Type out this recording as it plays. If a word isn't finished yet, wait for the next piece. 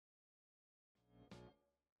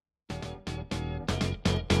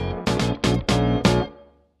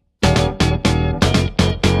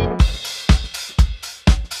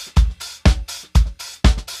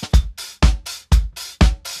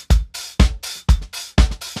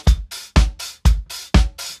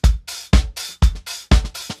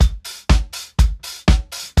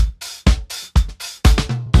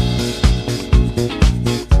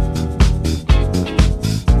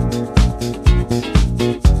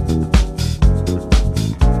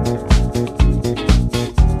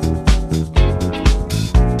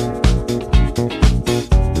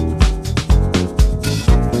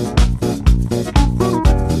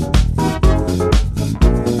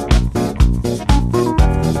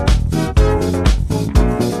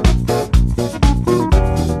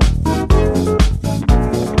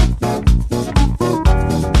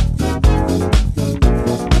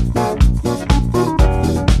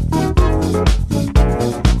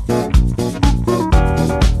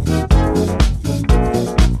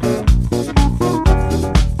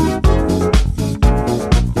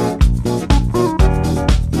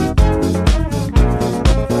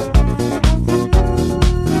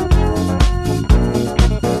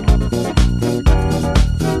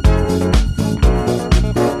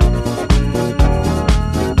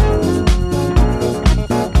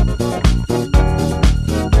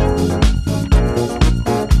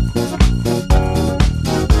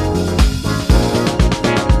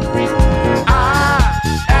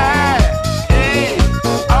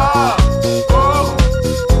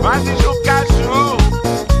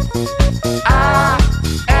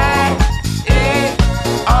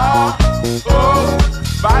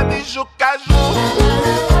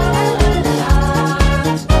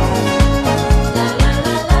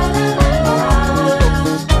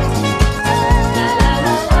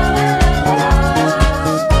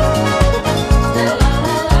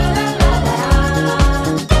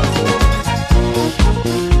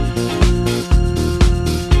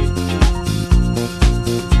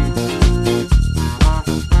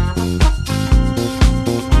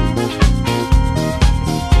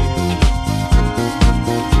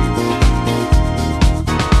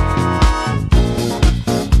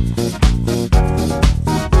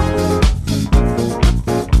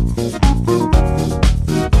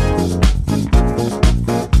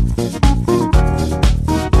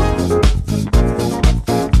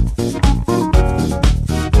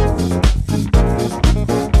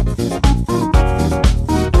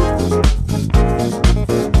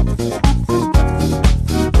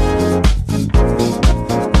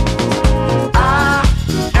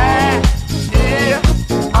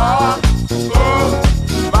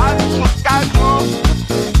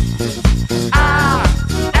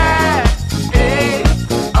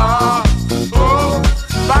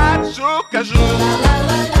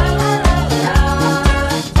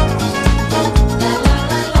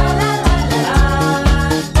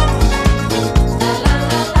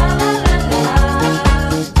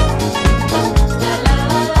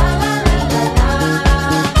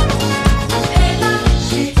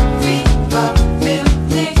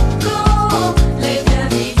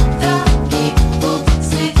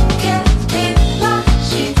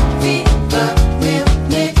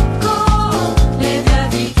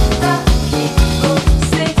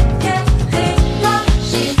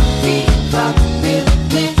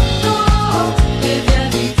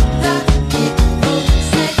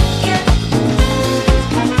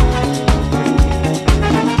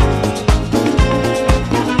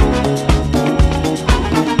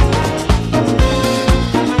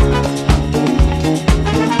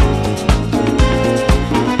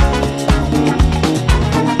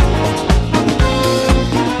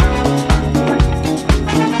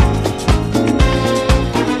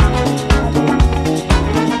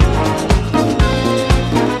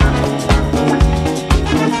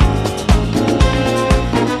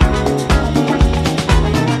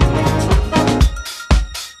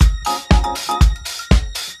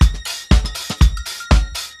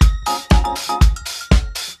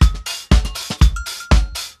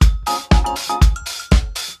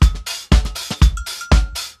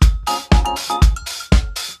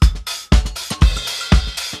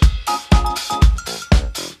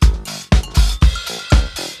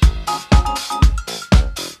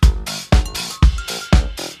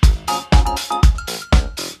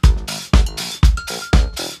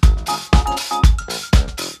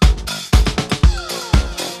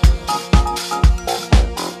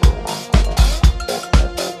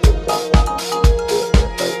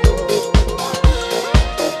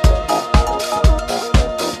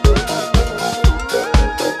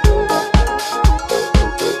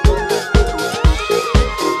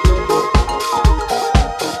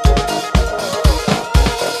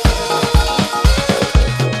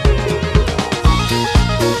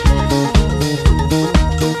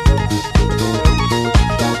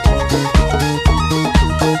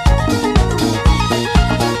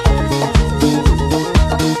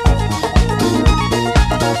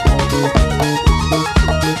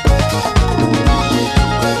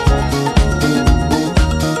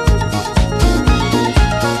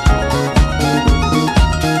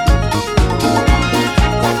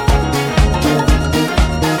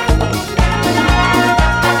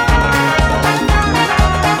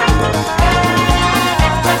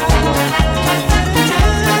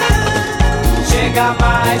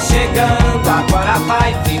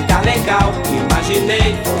legal.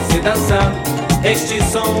 Imaginei você dançando este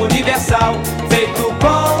som universal, feito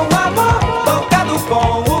com amor, tocado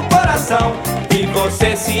com o coração. E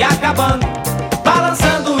você se acabando,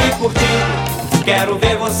 balançando e curtindo. Quero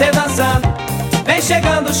ver você dançando, vem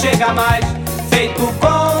chegando, chega mais. Feito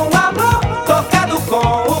com amor, tocado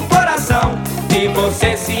com o coração. E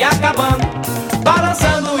você se acabando,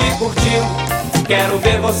 balançando e curtindo. Quero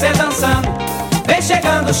ver você dançando, vem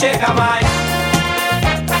chegando, chega mais.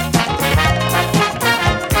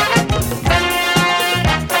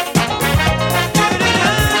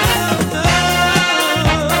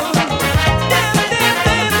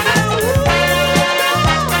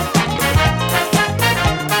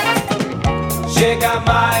 Chega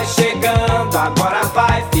mais, chegando, agora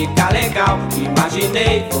vai ficar legal.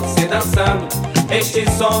 Imaginei você dançando este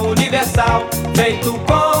som universal, feito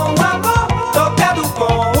com amor, tocado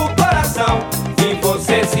com o coração. E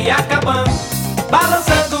você se acabando,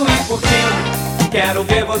 balançando e curtindo. Quero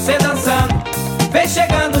ver você dançando, vem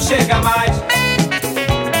chegando, chega mais.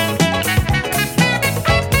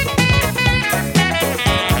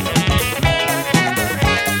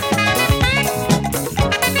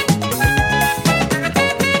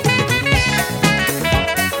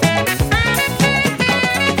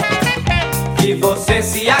 E você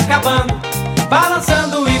se acabando,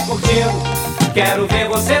 balançando e curtindo. Quero ver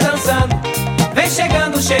você dançando, vem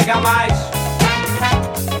chegando, chega mais.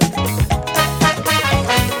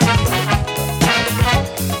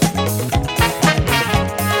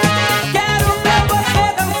 Quero ver você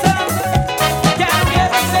dançando, quero ver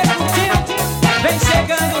você curtindo. Vem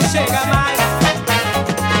chegando, chega mais.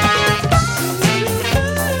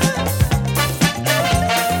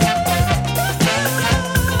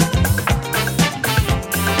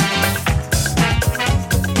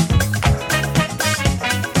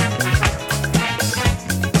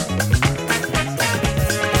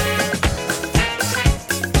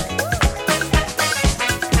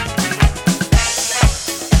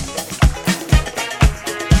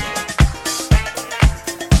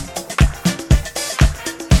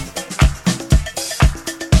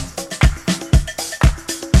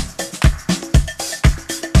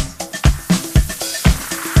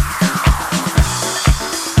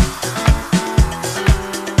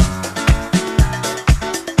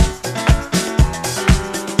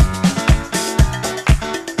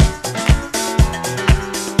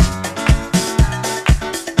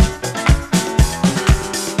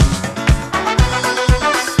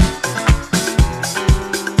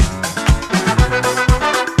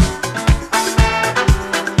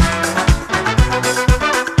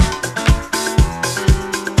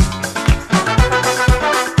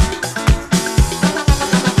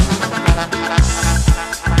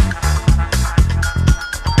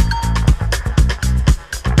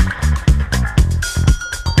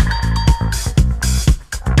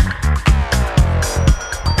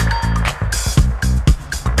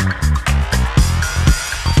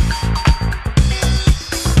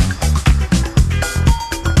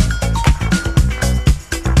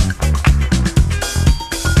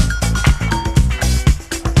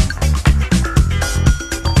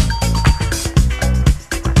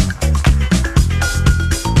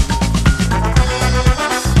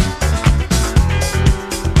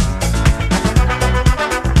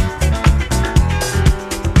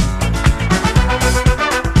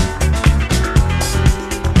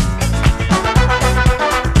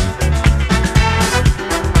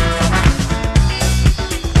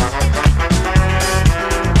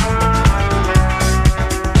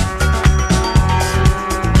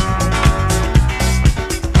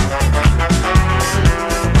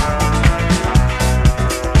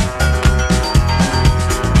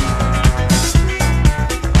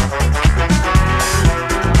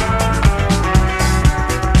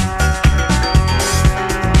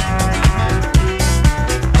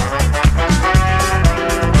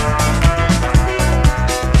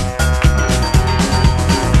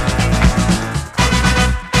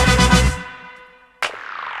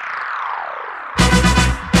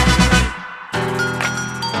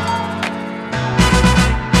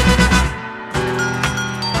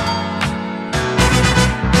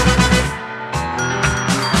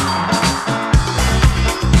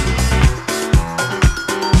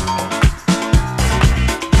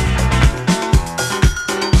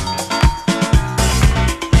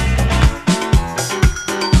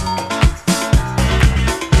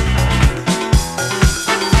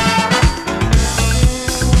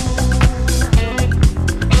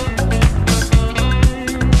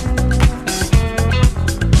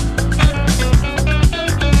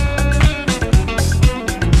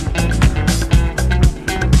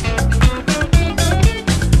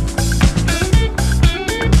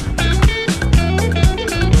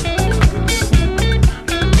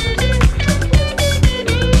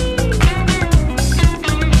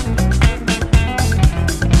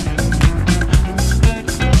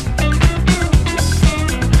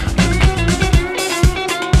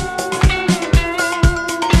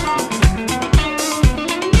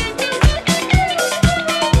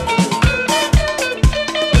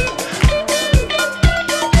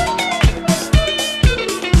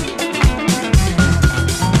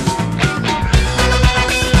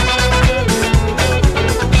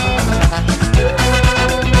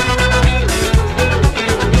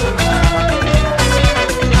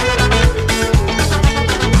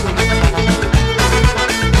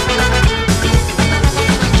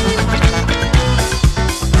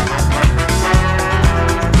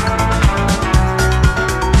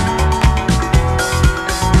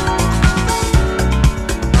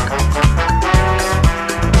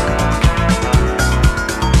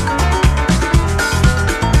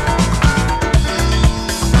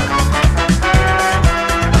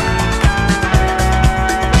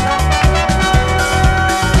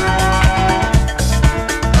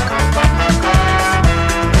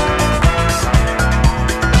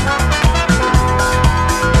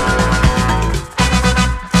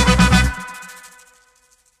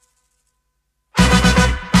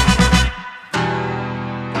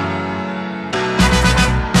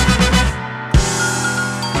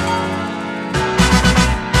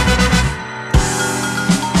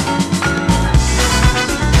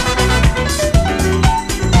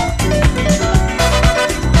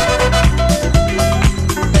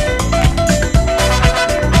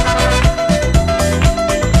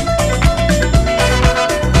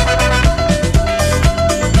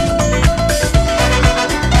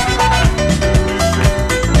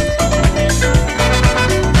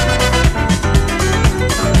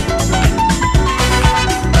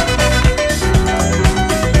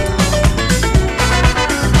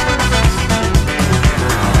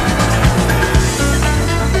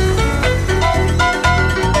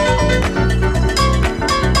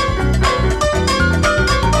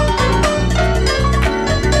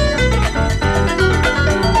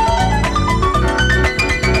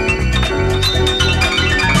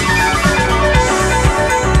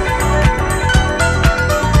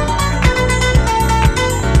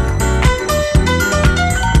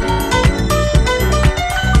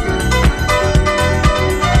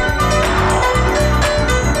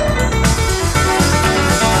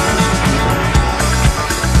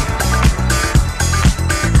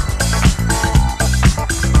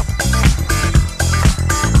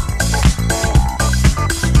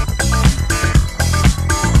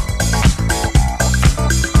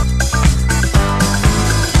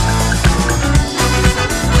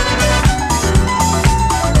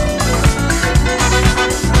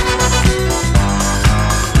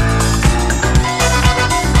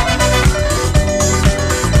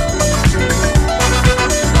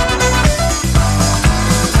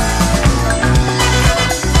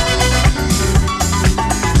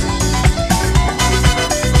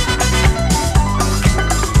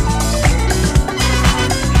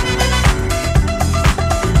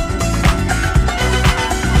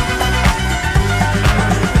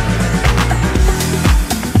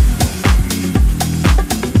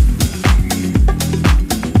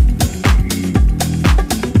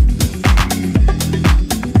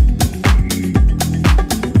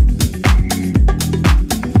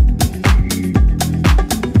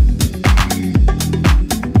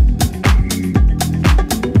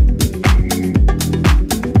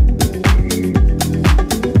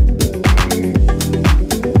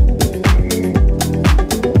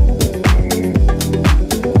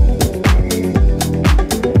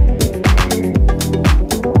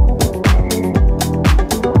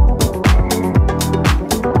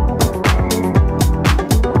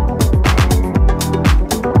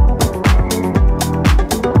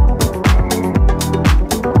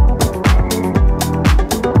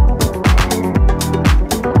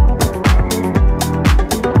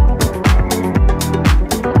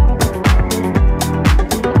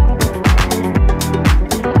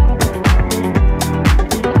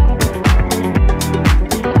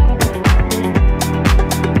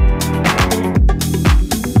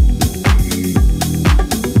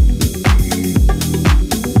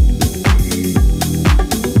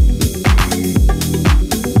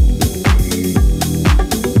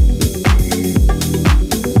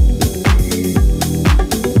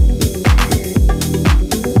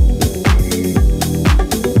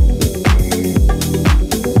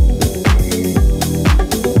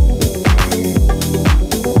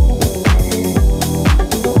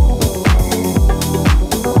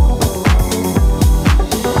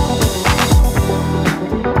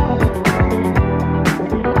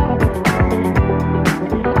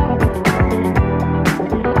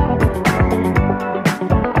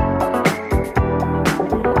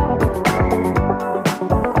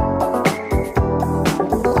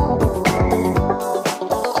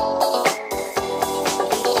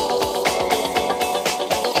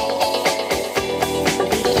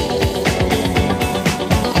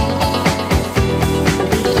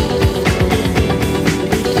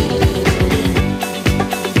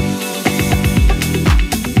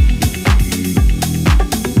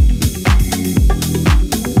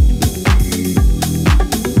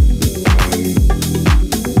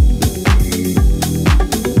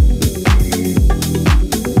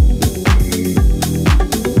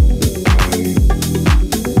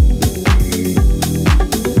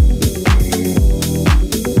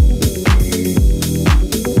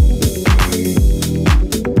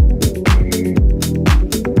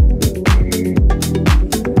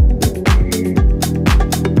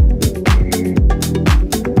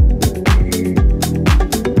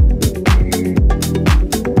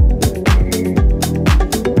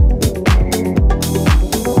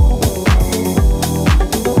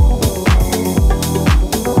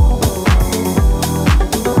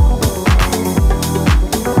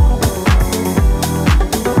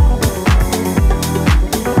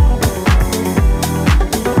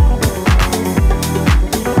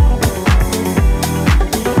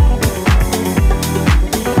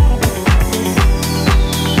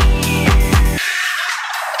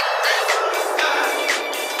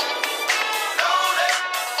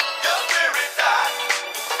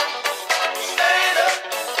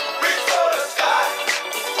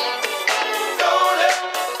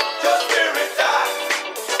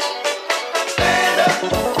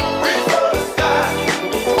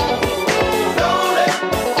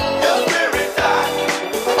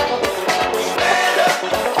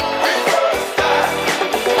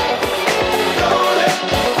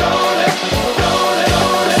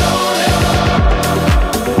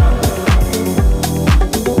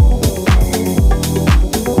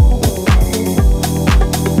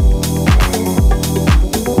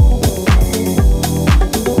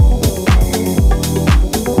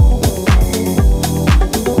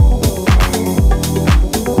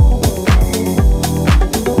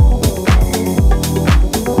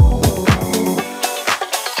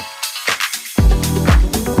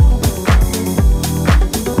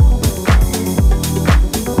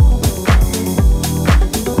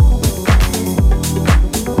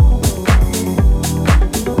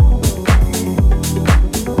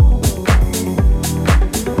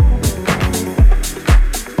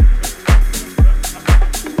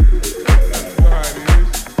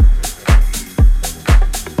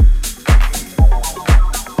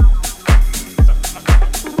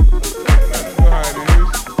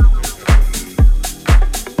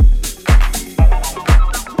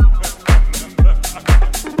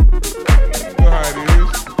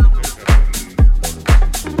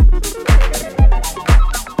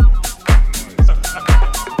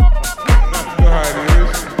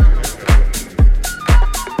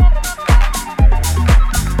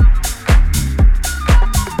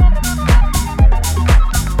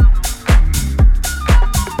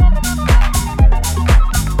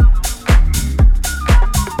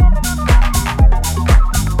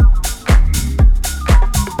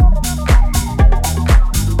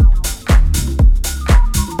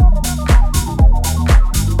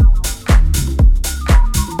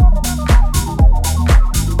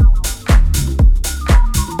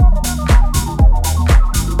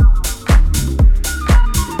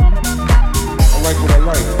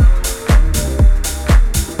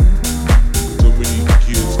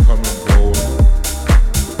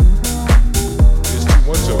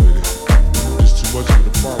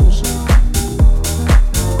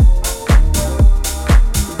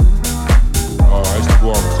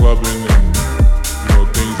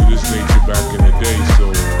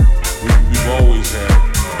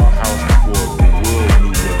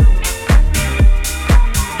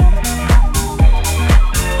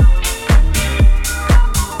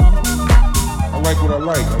 like what I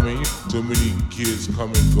like. I mean, too many kids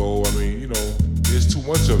come and go. I mean, you know, there's too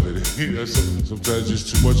much of it. Sometimes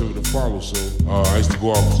just too much of it to follow. So I used to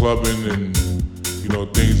go out clubbing and, you know,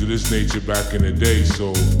 things of this nature back in the day.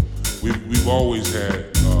 So we've always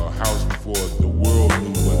had house before the world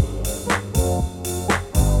knew what.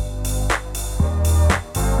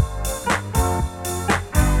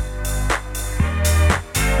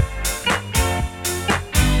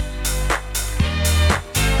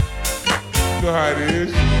 You know how it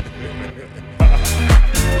is.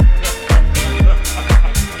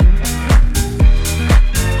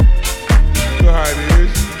 You know how it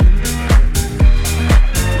is.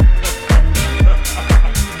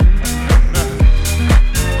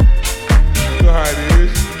 You know how it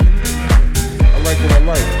is. I like what I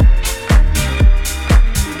like.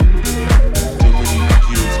 Too many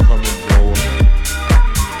kids come and go.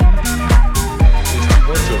 There's too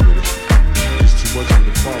much of it. There's too much of it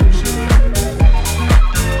to follow. So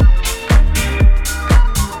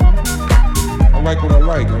I like what I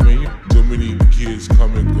like. I mean, too many kids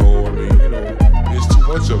come and go. I mean, you know, there's too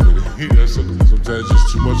much of it. Sometimes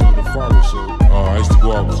just too much of it to follow. So I used to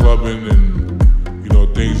go out clubbing and, you know,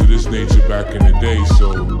 things of this nature back in the day. So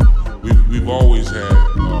we've always had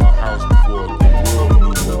house before the world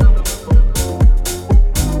knew what.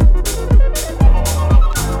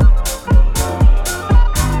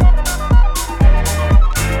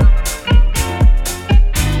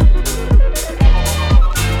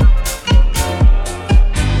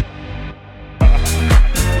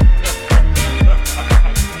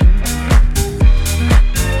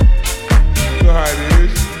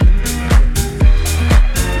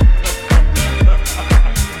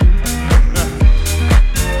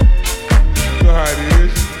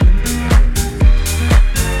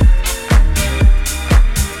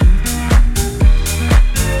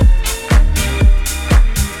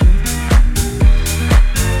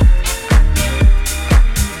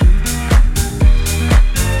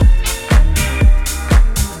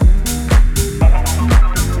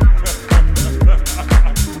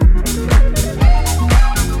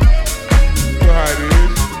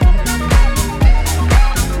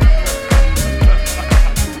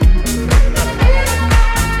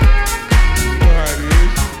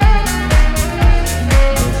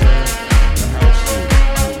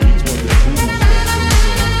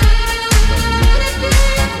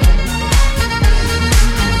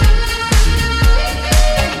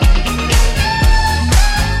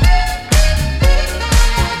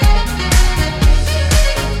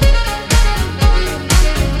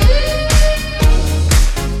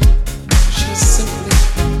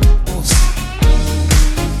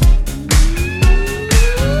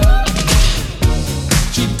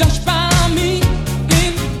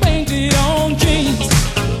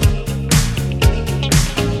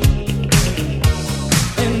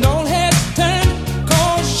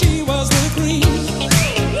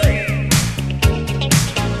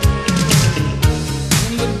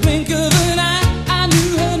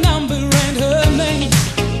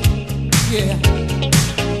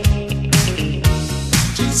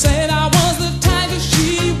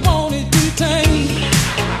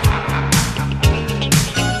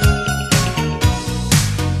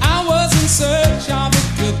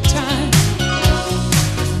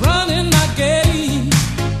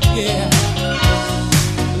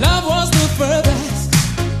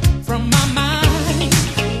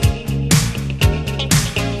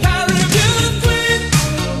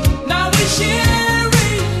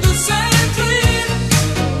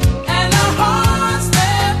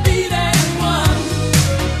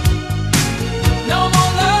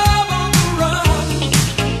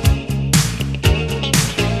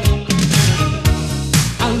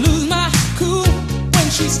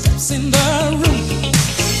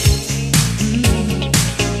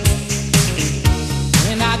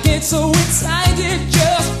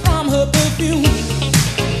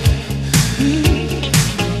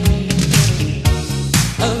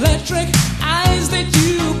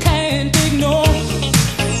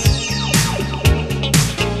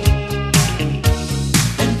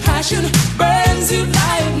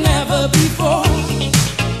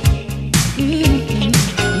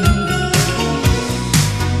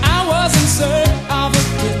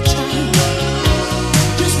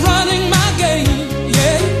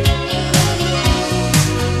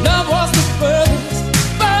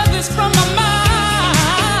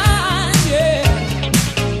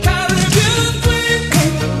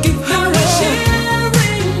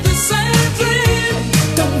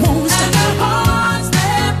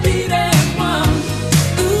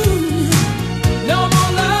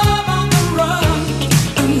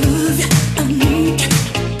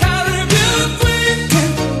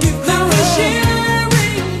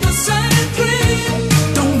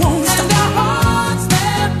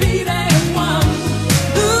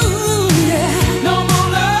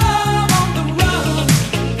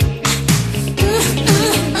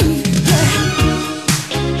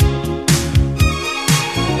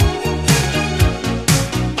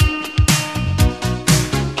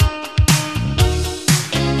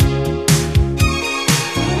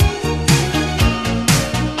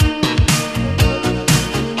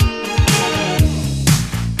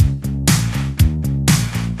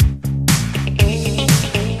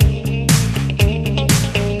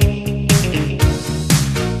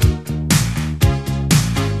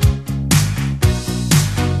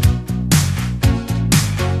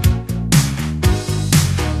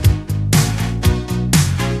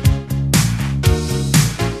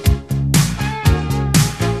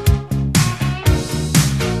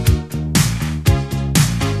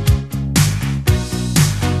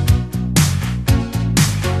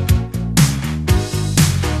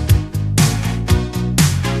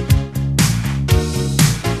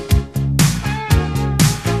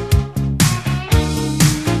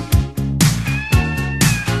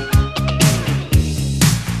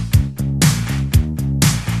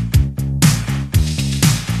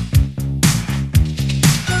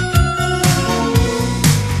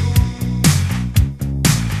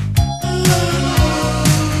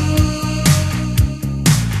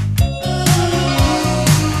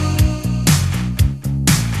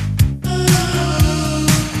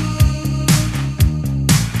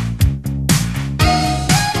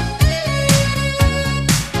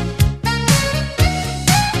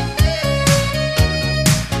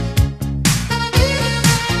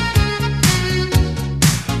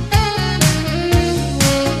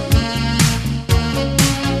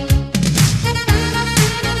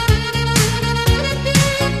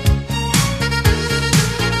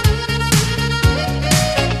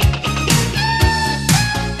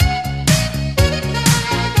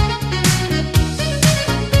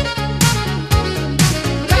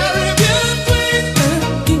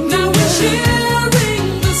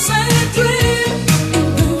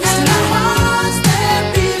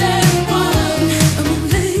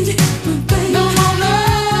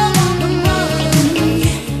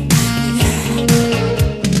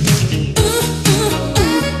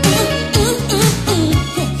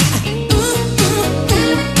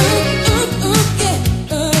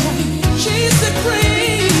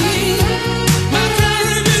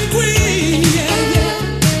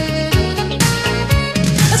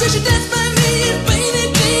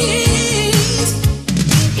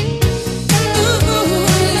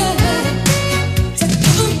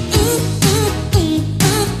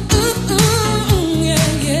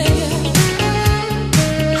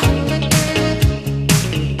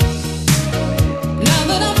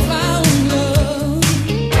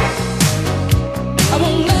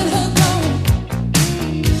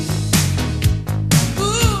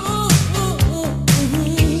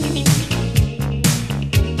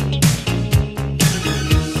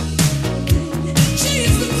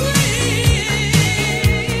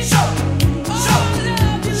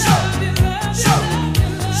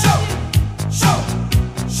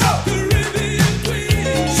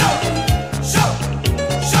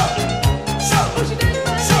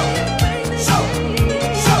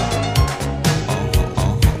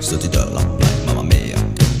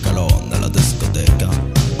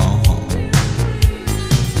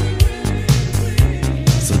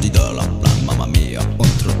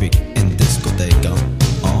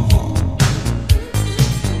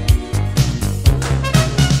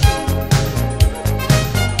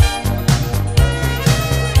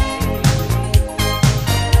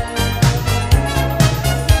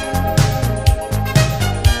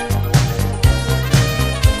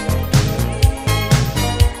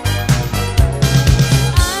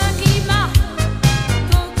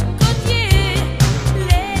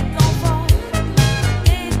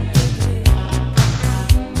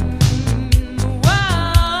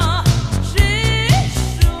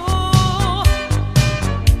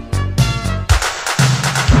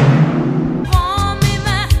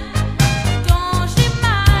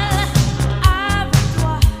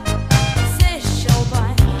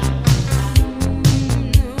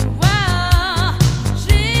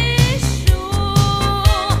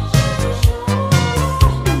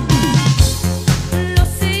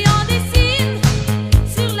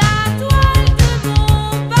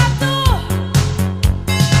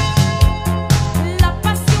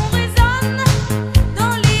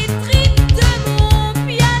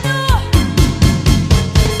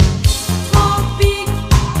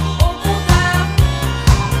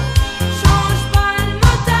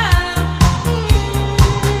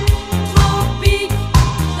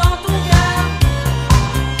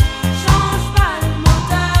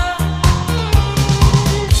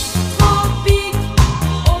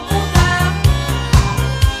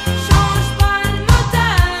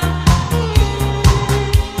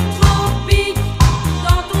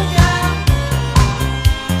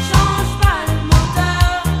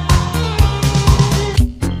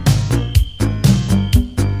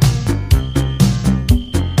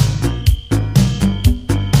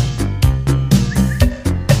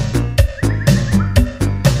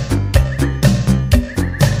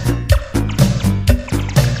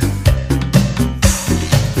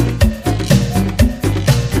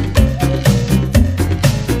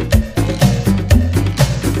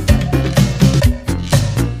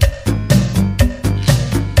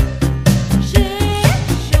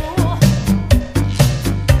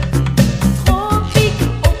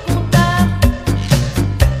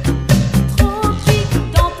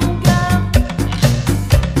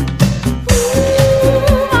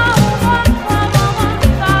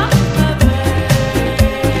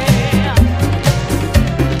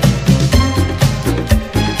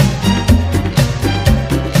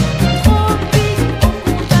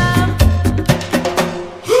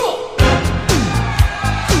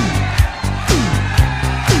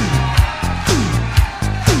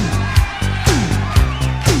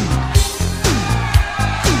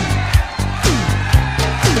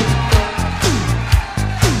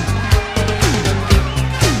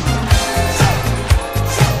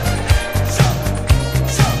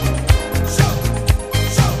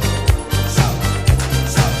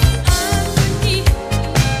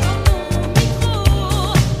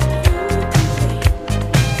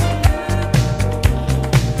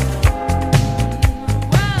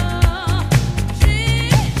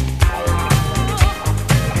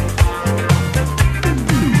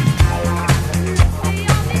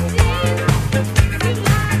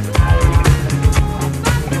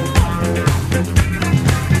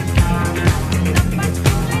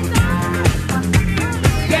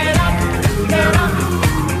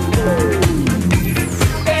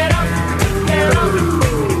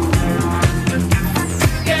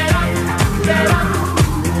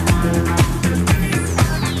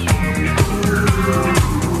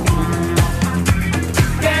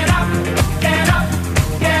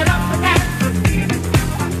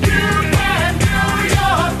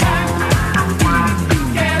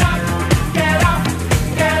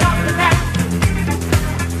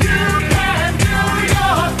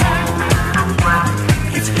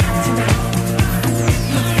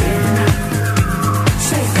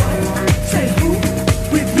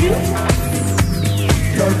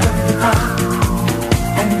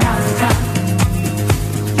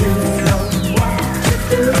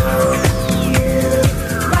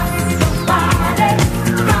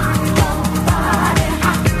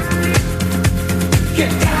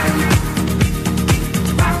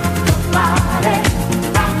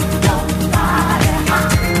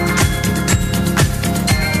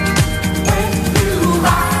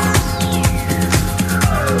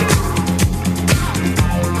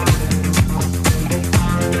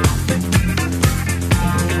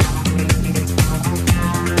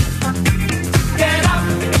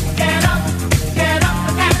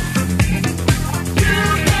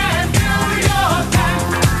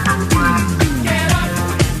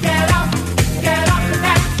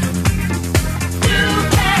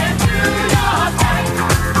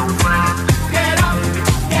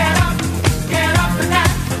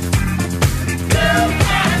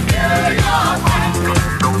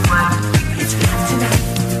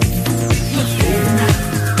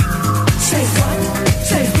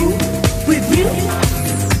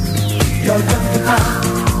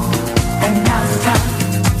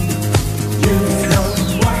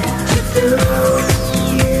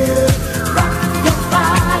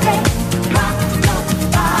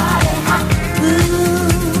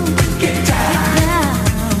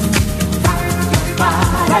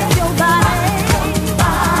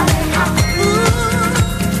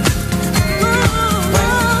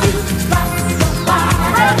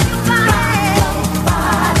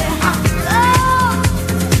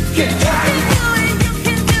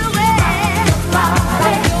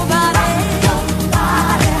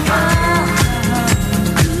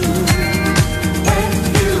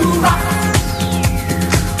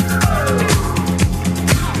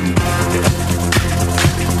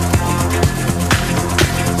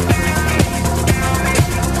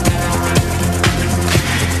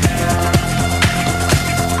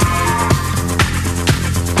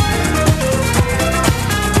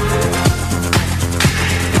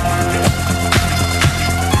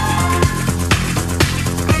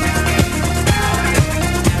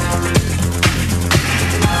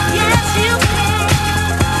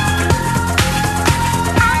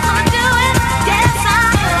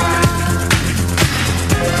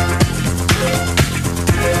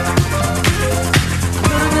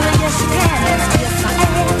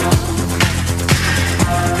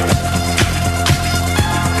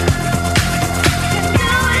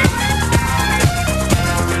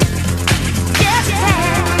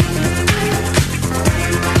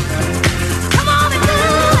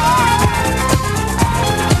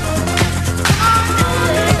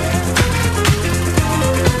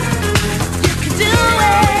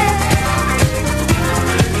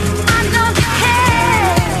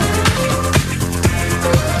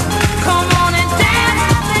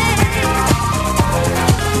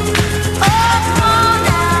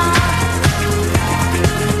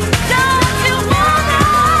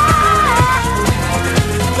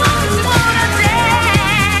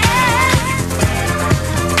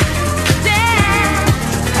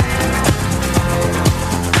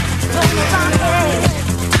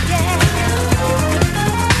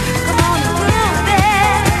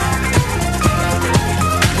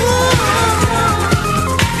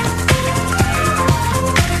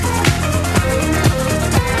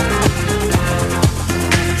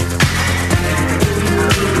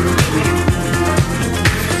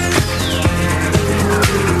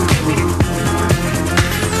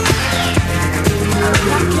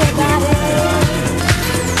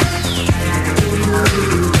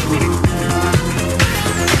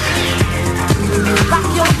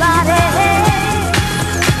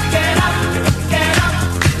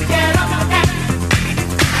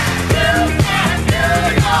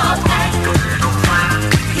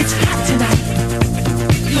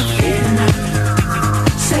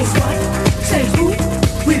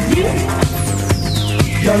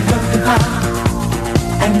 You're looking hard,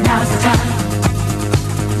 and now's the time.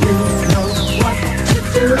 You know what to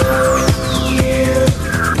do. You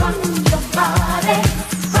rock your body,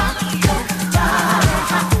 rock your body.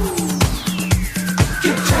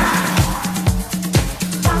 Get down,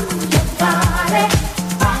 rock your body,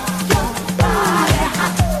 rock your body.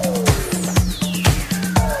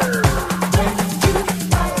 When you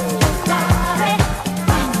rock your body,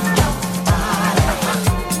 rock your body.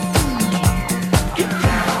 Get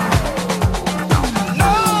down.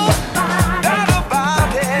 No doubt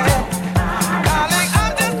about it. Darling,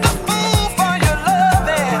 I'm just a fool for your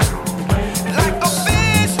loving. Like a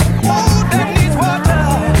fish, ooh, that needs water.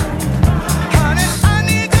 Honey, I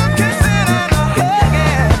need your kissing and a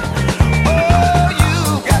hugging. Oh, you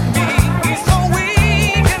got me so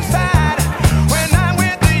weak inside. When I'm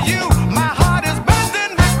with you, my heart is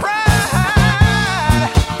bursting with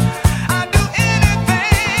pride. I'd do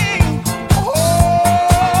anything,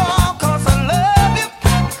 oh, 'cause I love you.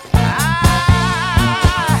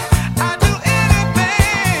 I'd do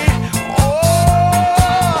anything,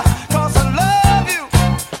 oh, 'cause I love you.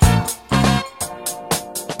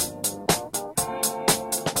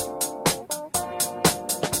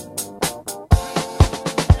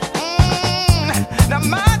 Now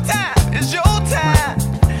my time is your time.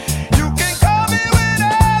 You can call me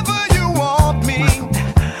whenever you want me.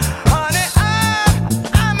 Honey,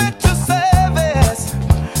 I'm at your service.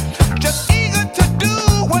 Just eager to do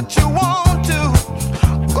what you want to.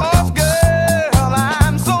 'Cause girl,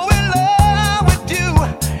 I'm so in love with you.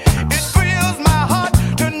 It thrills my heart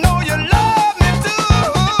to know you love me too.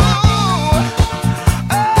 Oh,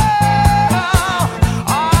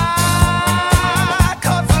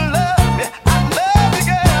 'cause I love you,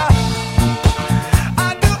 girl.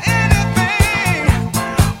 I'd do anything.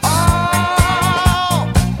 Oh,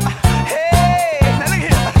 hey, now look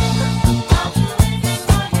here.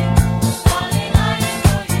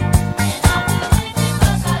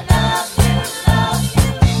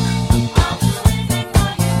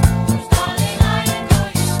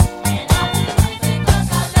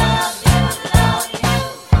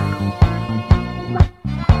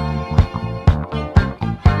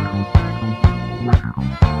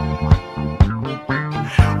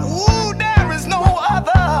 Ooh, there is no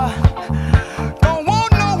other. Don't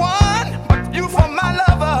want no one but you for my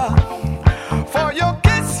lover. For your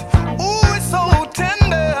kiss, ooh, it's so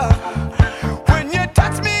tender. When you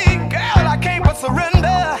touch me, girl, I can't but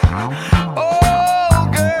surrender. Oh,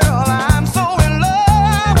 girl, I'm so in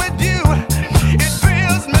love with you. It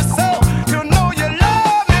thrills me so to know you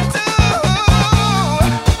love me too.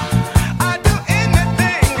 I'd do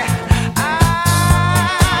anything,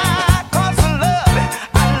 'cause I love you,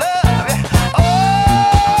 I love you.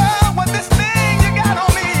 Oh, what this thing you got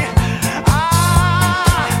on me,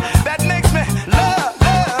 that makes me love,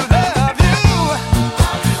 love, love you.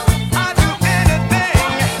 I'd do anything,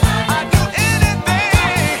 I'd do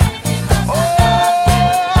anything. Oh,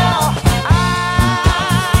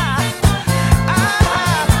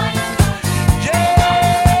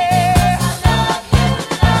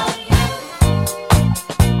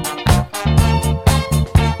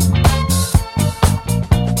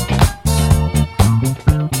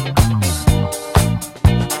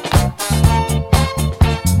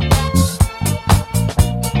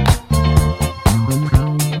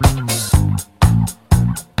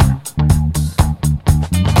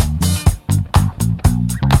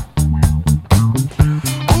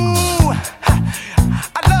 ooh,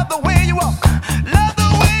 I love the way you walk, love the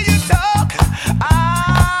way you talk.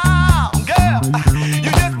 Girl,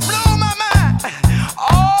 you just blow my mind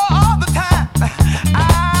all the time.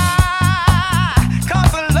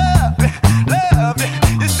 'Cause I love you, love you.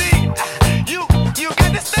 You see, you got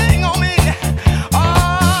this thing on me,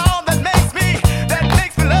 that makes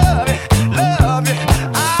me love you, love you.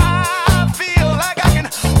 I feel like I can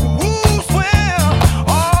swim,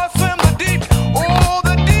 swim the deep,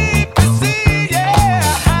 the deepest sea,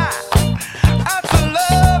 yeah. I to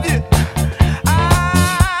love you.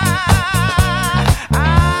 I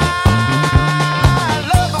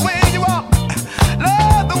love the way you walk,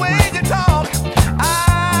 love the way you talk.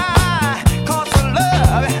 'Cause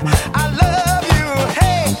I love you,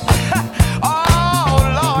 hey. Oh,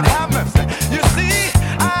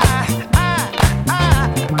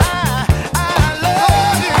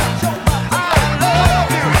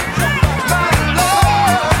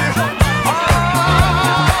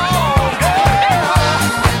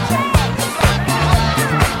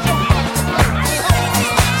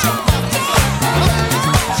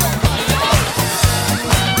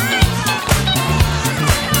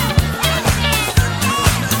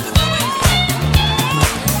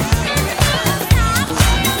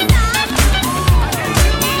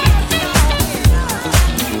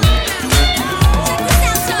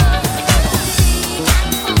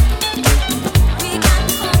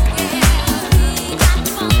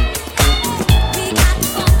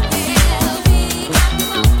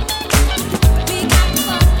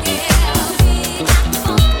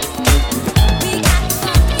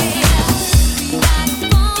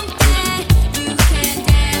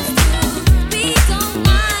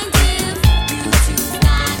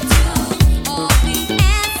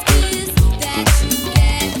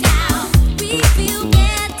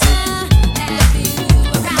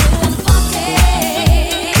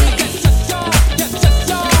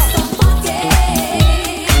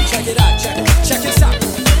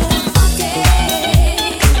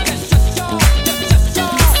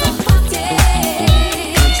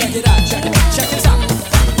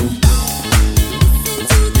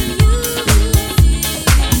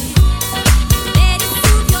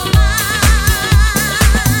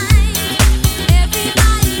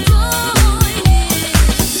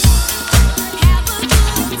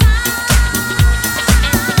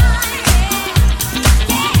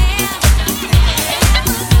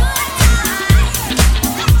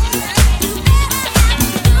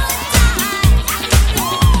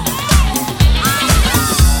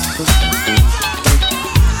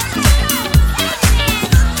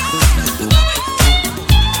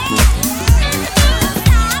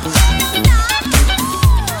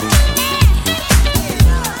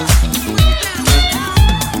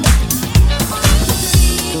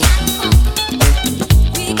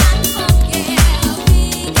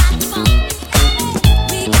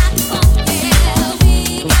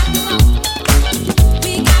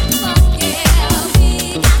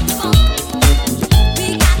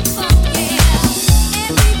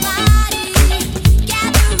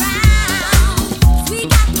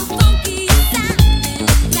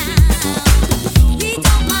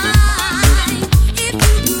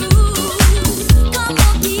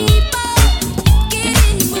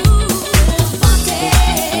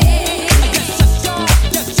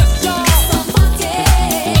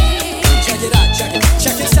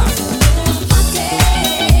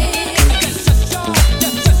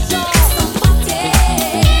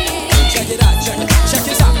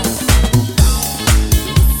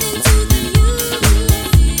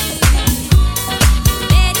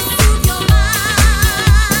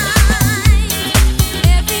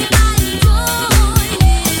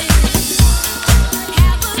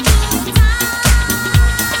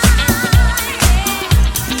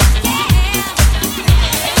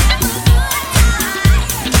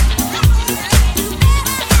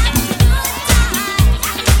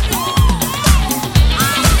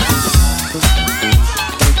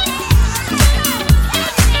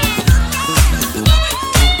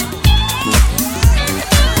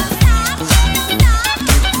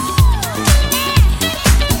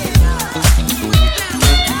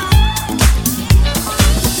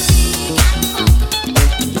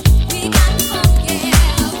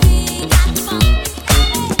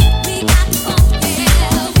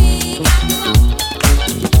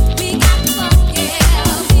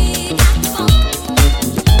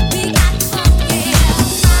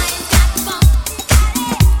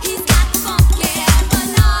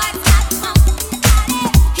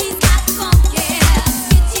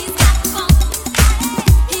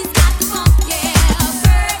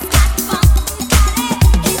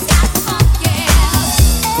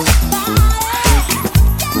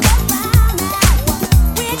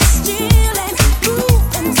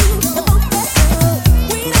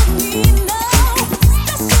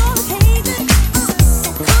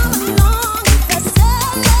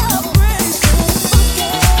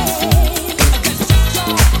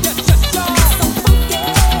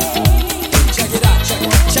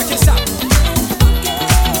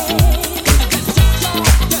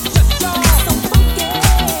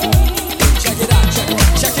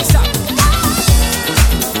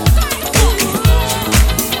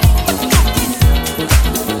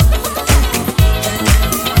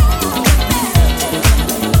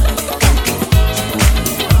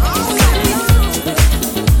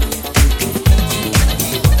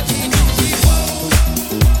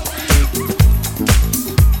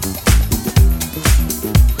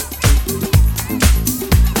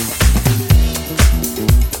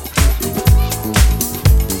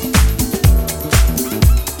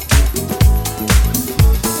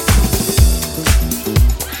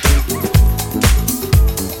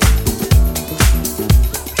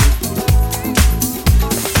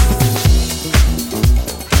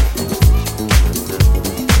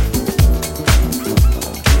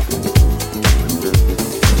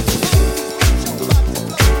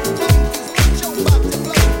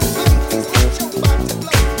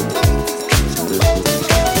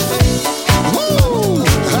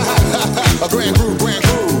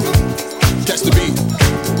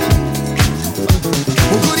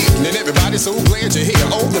 so glad you're here.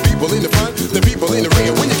 All the people in the front, the people in the rear.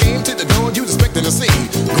 When you came to the door, you was expecting to see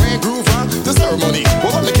Grand Groove Rock, the ceremony.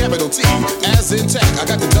 Well, I'm the capital T, as intact. I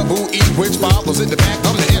got the double E, which follows in the back.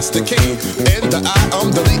 I'm the S, the K, and the I. I'm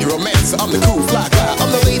the lady romancer. I'm the cool fly guy. I'm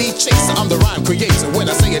the lady chaser. I'm the rhyme creator. When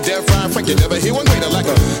I say a deaf rhyme, Frank, you never hear one greater. Like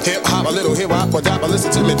a hip hop, a little hip hop, or dop. I listen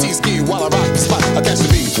to me T-ski while I rock the spot. I catch the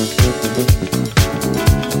beat.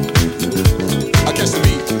 I catch the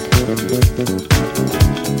beat.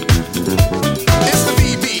 It's the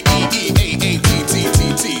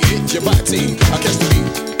B-B-E-E-A-A-T-T-T-T. It's your body. I catch the beat.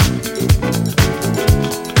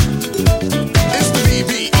 It's the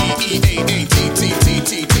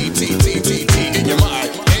B-B-E-E-A-A-T-T-T-T-T-T-T-T. In your mind,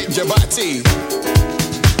 in your body.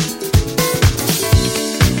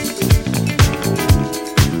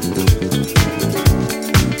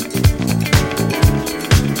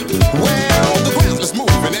 Well, the ground is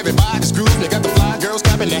moving, everybody's grooving. They got the fly girls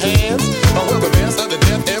clapping their hands. Oh, well, the best of the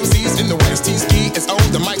deaf MCs in the West. T-Ski is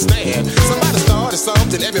on the mic stand. Somebody started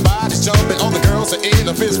something, everybody's jumping. All the girls are in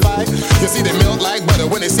a fist fight. You see they melt like butter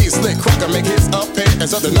when they see Slick Crocker make his up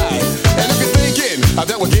pants of the night. And if you're thinking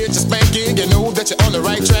that will get you spanking, you know that you're on the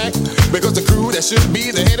right track. Because the crew that should be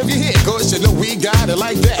the head of your head, cause you know we got it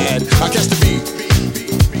like that. I catch the beat.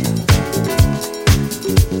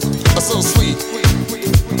 So sweet.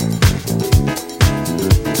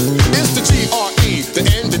 It's the G-R-E, the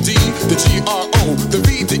N, the D, the G-R-O, the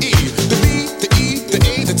V, the E, the B, the E, the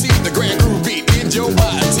A, the T, the Grand Groove beat in your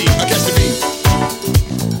body. I catch the beat.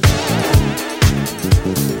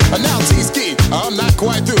 And now T-Ski, I'm not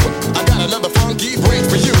quite through. I got another funky break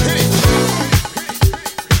for you. Hit it.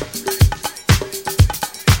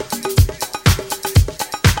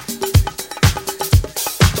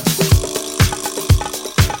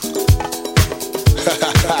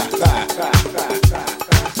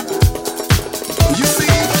 You see,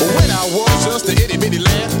 when I was just a itty bitty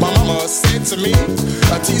lad, my mama said to me,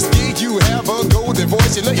 T-Ski, you have a golden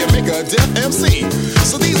voice, you know you make a deaf MC.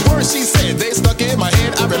 So these words she said, they stuck in my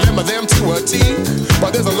head, I remember them to a T.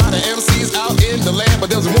 But there's a lot of MCs out in the land, but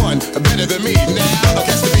there's one better than me. Now, I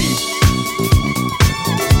catch the beat.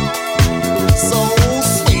 So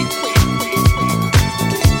sweet.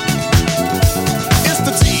 It's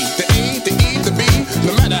the T, the A, the E, the B.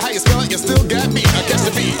 No matter how you spell it, you still got me. I catch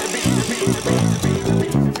the beat.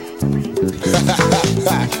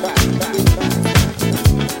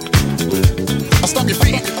 I'll stop your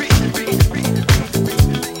feet.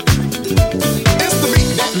 It's the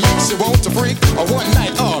beat that makes you want to freak. A one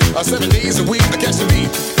night, 7 days a week. I catch the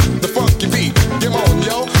beat, the funky beat. Come on,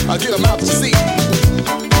 yo, I'll get them out that you see.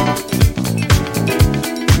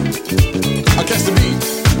 I catch the beat.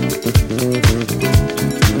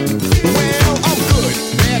 Well, I'm good,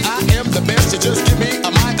 man, I am the best. You just give me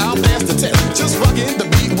a mic, I'll pass the test. Just rockin' the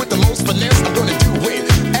beat with the most finesse. I'm gonna do it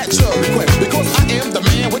at your request, because I am the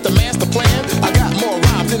man with the master plan. I got more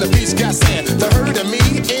rhymes than the beach got sand. The heard of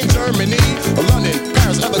me in Germany, London,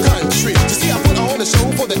 Paris, other countries. You see, I put on a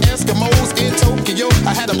show for the Eskimos in Tokyo.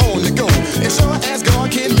 I had them on the go. And sure as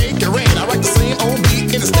God can make it rain, I write the same old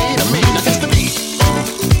beat in the state of Maine. I catch the beat.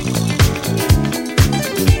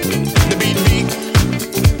 The beat.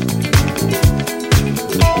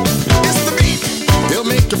 It's the beat. They'll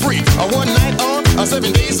make you free. A one night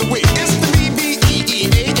 7 days a week. It's the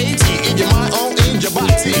B-B-E-E-A-A-T. In your mind, in your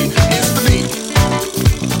body. It's the beat.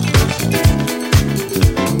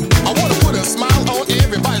 I wanna put a smile on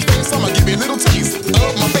everybody's face. I'ma give you a little taste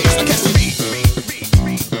of my face. I catch the beat.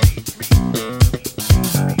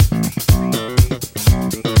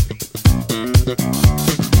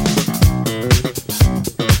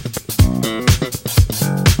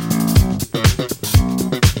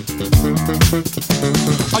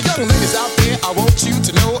 All young ladies out there, I want you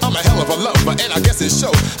to know I'm a hell of a lover, and I guess it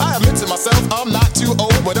shows. I admit to myself I'm not too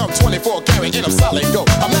old, but I'm 24 karat and I'm solid gold.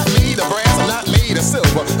 I'm not made of brass, I'm not made of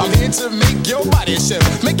silver. I'm here to make your body shiver,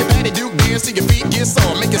 make your body do dance till your feet get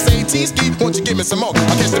sore, make you say T-Ski, won't you give me some more?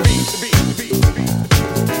 I catch the beat.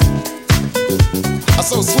 I'm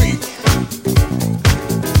so sweet.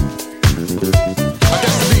 I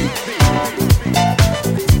catch the beat.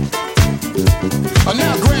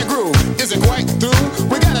 Now Grand Groove isn't quite through.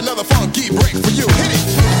 We got another funky break for you. Hit it.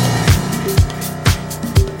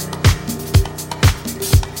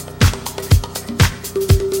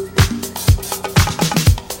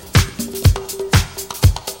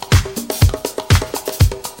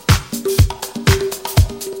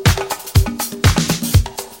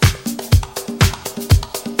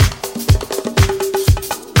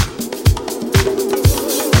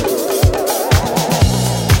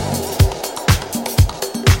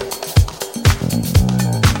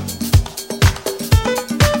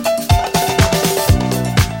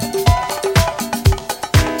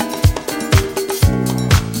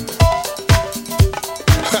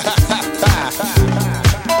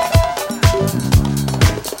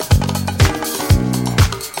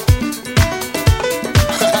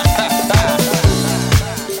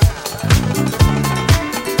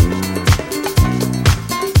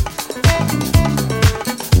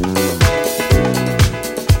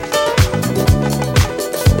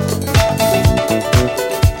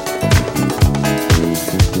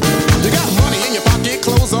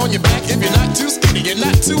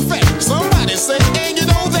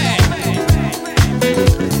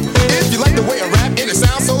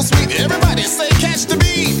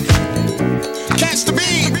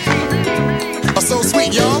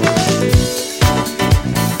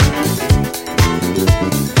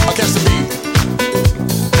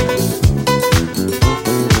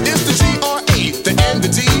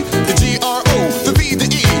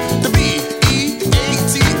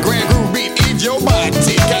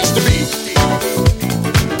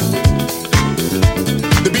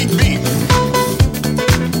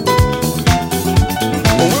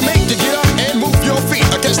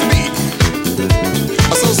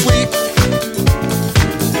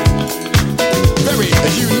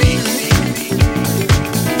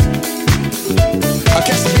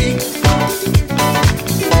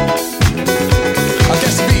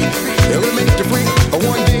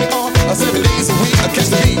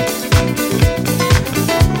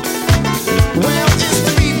 Well, it's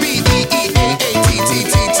the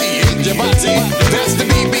B-B-E-E-A-A-T-T-T-T in your body. That's the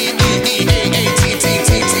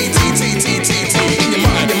B-B-E-E-A-A-T-T-T-T-T-T-T-T in your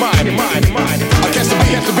mind, your mind, your mind, your mind. I guess the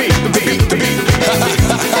beat, the beat, the beat, the beat.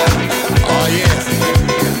 Oh yeah.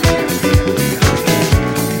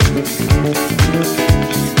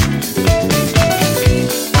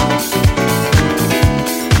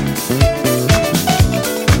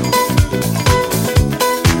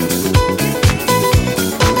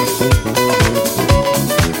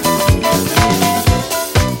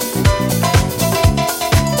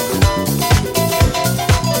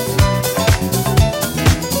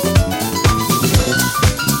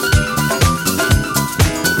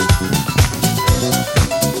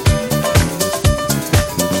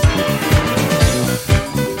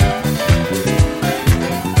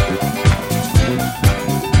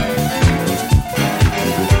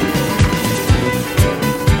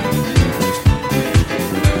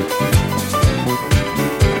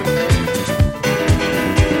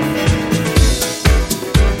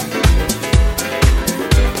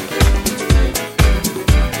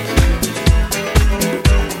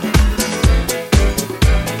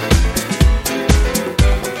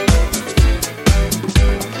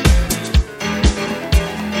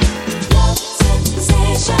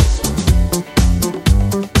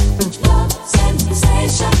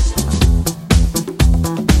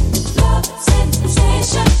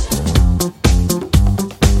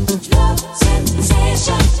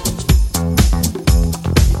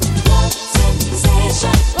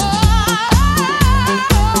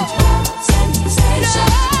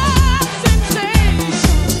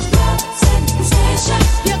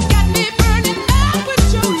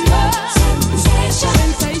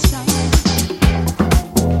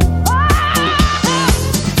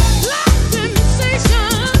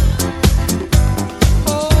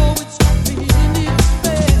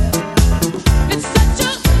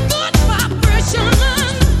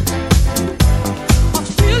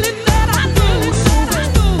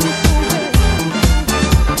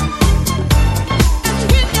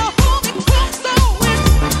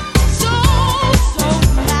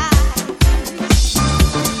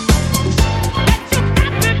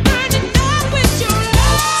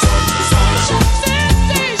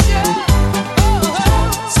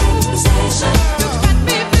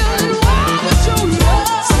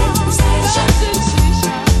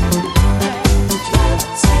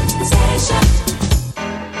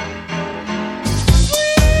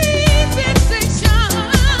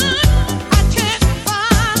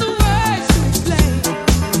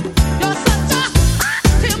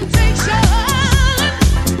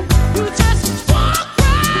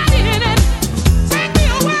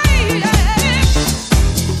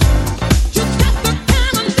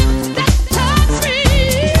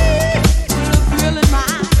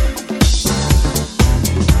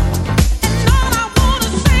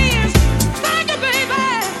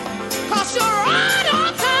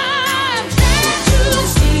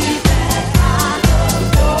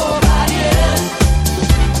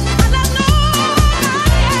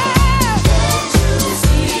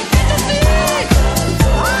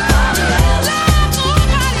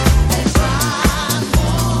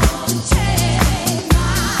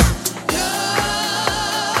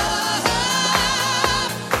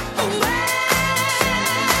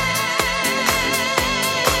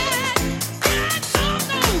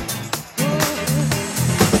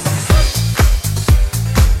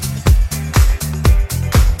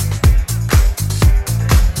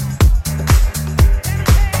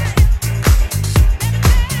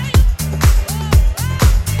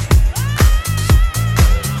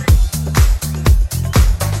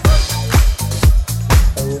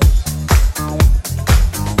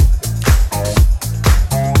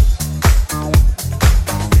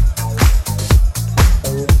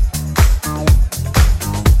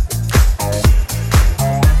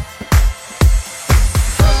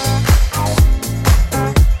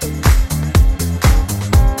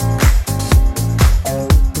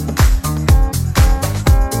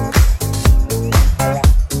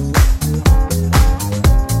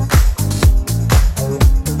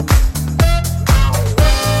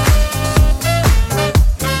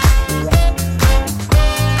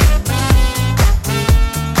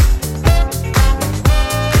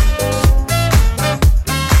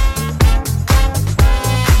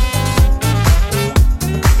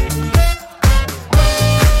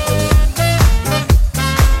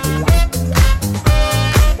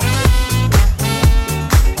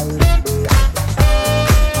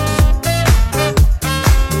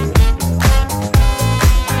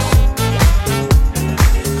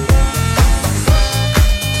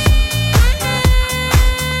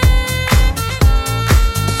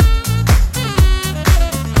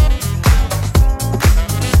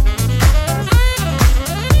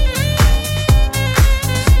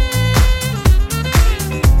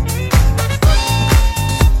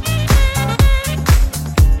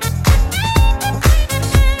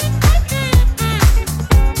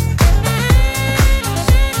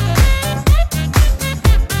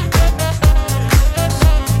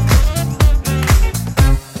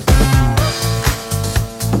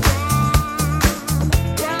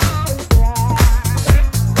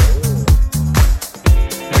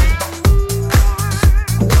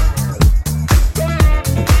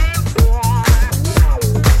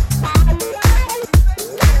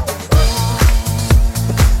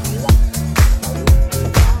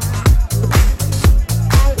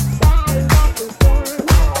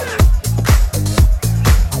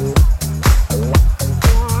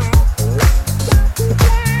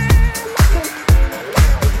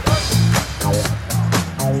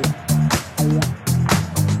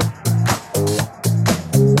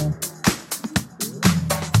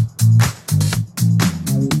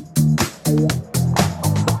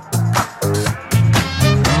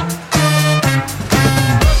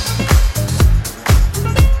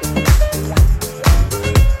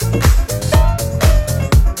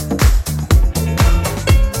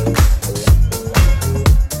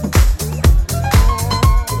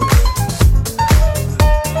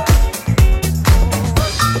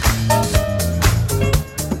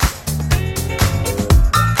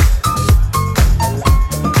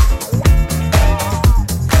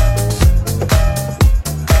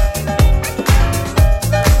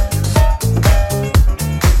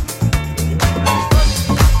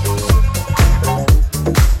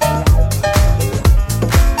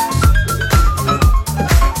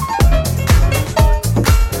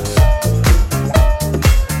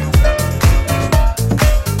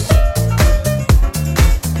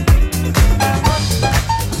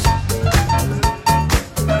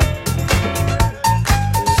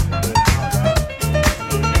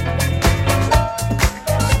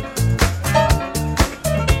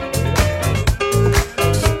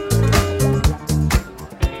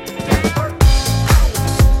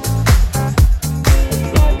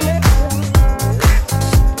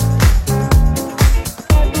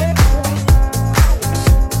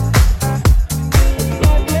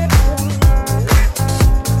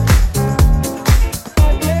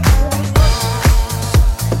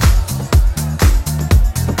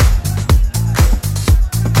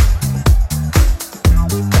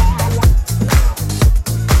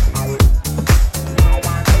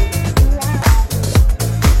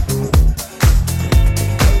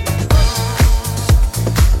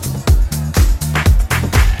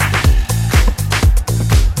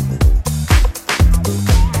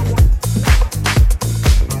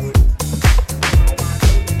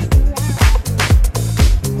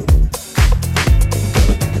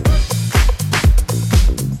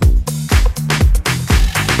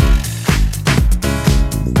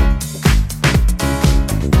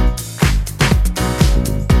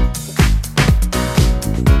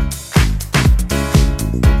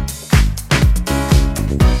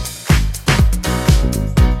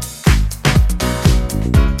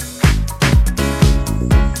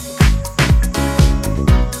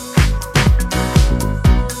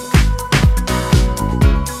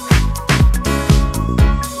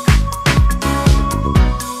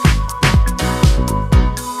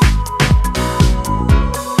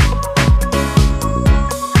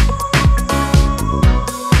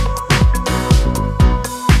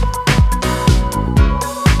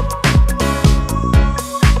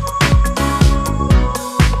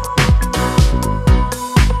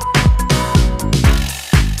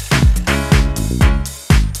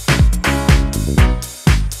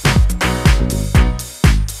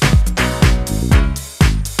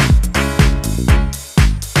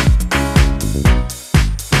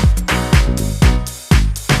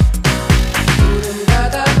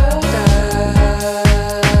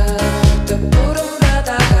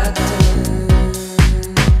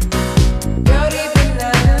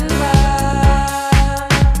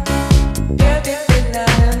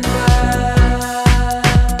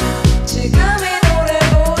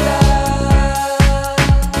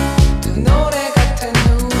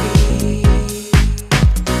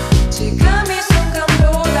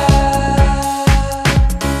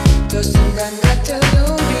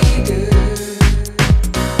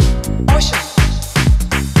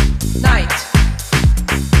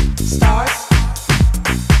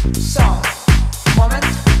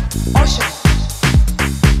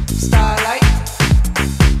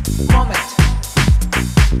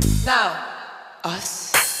 Now,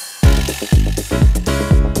 us.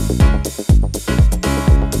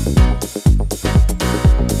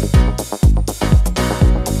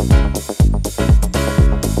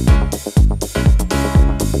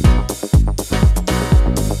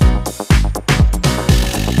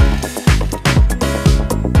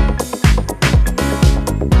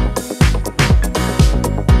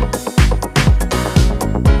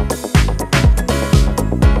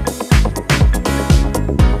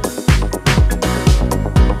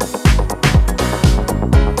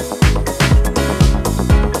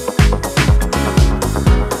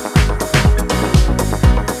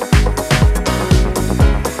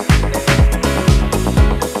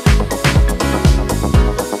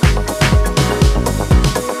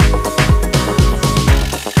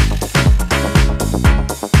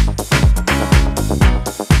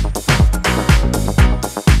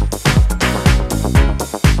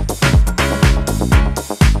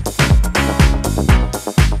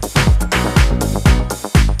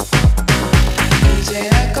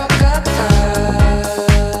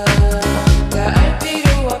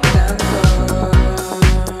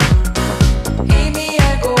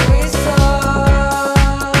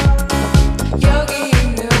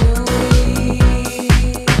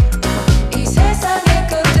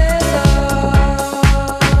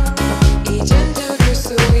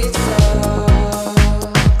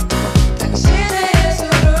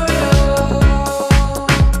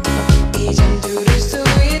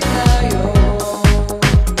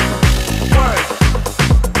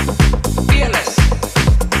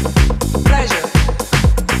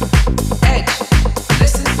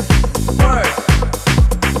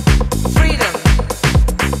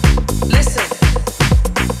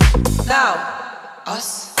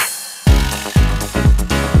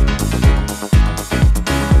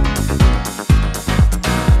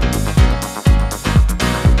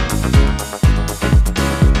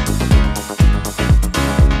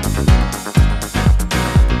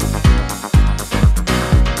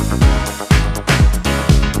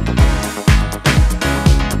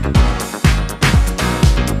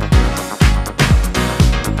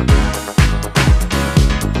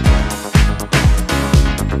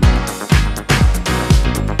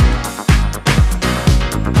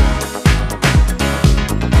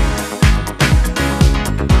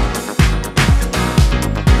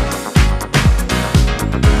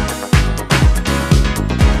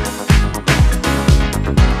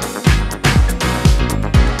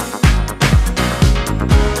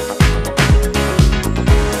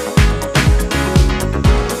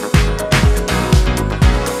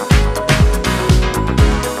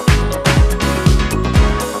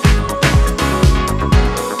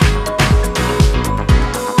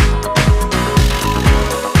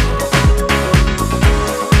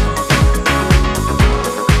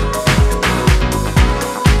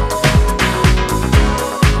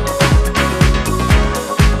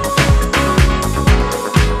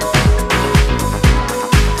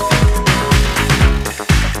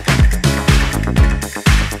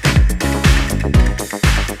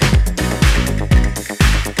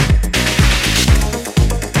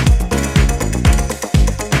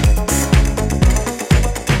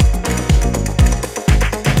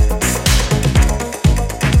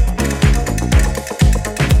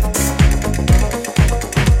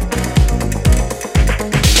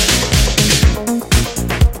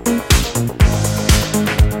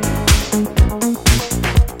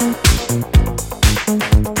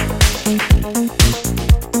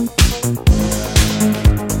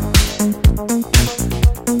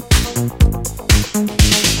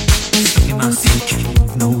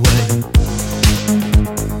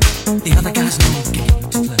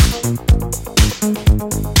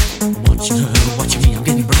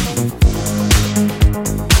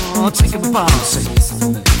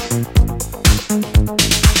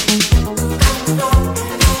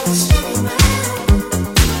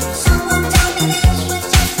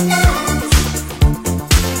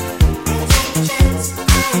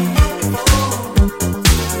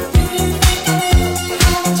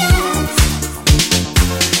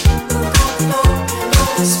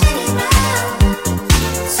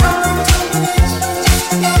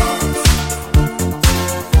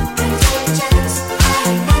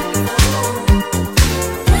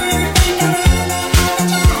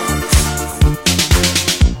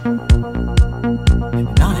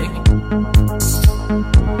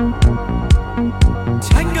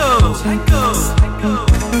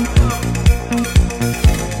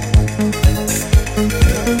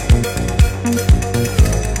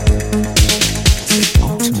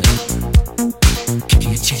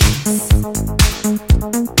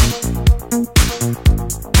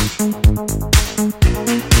 Thank